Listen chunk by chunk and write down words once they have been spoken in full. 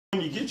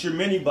When you get your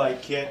mini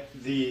bike kit,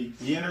 the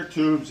inner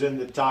tubes in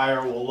the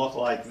tire will look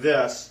like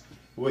this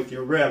with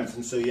your rims,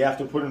 and so you have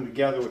to put them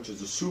together, which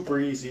is a super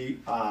easy,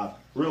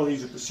 real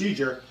easy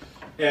procedure.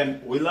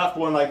 And we left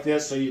one like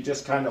this, so you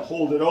just kind of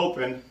hold it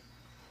open,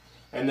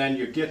 and then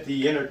you get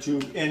the inner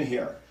tube in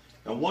here.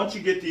 And once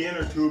you get the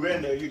inner tube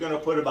in there, you're going to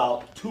put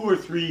about 2 or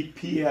 3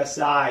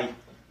 psi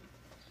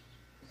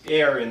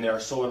air in there,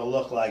 so it'll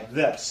look like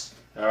this.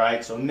 All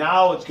right, so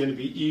now it's going to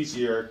be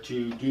easier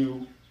to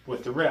do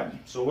with the rim.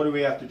 So what do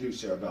we have to do,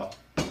 Sarah Belle?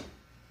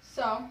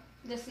 So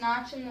this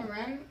notch in the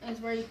rim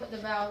is where you put the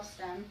valve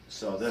stem.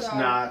 So this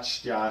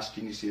notch, Josh,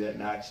 can you see that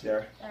notch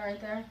there? That right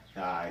there.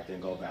 All right,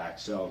 then go back.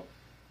 So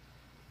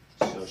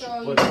you she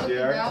put puts it the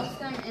there. valve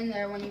stem in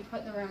there when you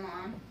put the rim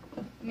on.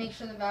 Make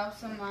sure the valve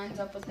stem lines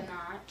up with the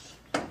notch.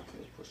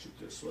 Okay, push it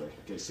this way.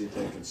 Okay, see if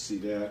they can see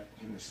that.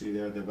 You can see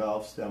there the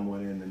valve stem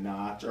went in the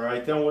notch. All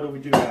right, then what do we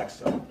do next?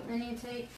 Then you take